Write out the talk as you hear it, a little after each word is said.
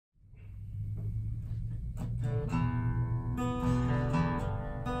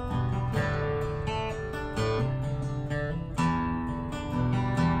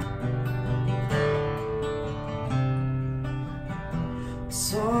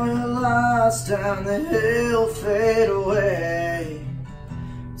your lights down the hill fade away.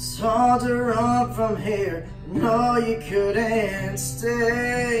 It's hard to run from here, no you couldn't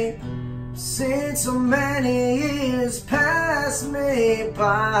stay. Seen so many years pass me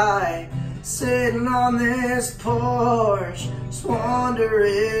by, sitting on this porch, just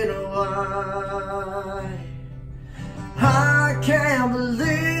wondering why. I can't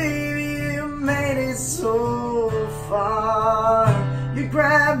believe you made it so far. You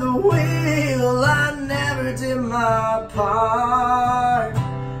grabbed the wheel, I never did my part.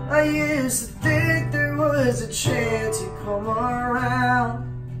 I used to think there was a chance you'd come around.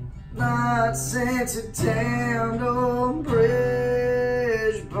 Not since a damned old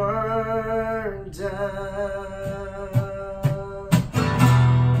bridge burned down.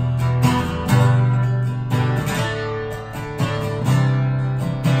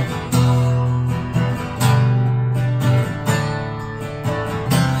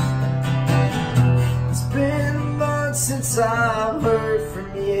 It's been months since I've heard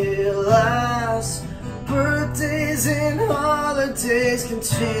from you last. Birthdays and holidays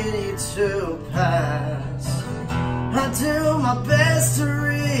continue to pass. I do my best to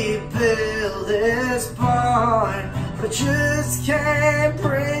rebuild this barn, but just can't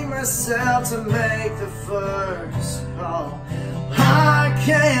bring myself to make the first call. I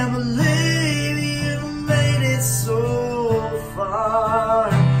can't believe you made it so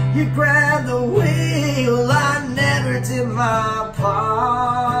far. You grabbed the wheel, I never did my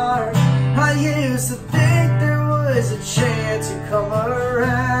part. I used to think there was a chance you'd come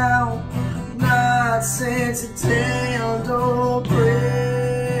around. Not since a damned old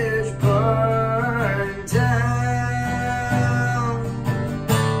bridge burned down.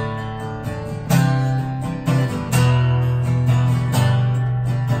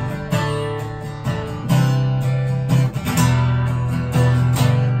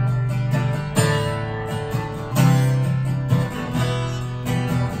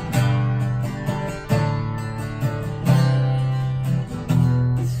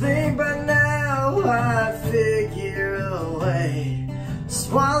 I figure a way,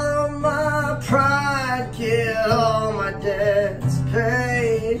 swallow my pride, get all my debts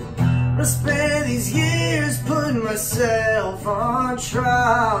paid. I spent these years putting myself on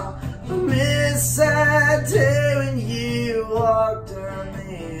trial. I miss that day when you walked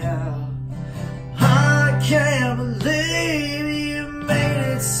me out. I can't believe you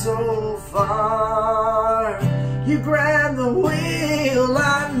made it so far. You grabbed the wheel,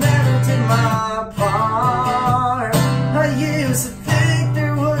 I never did my part. I used to think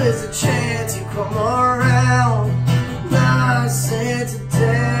there was a chance you'd come around.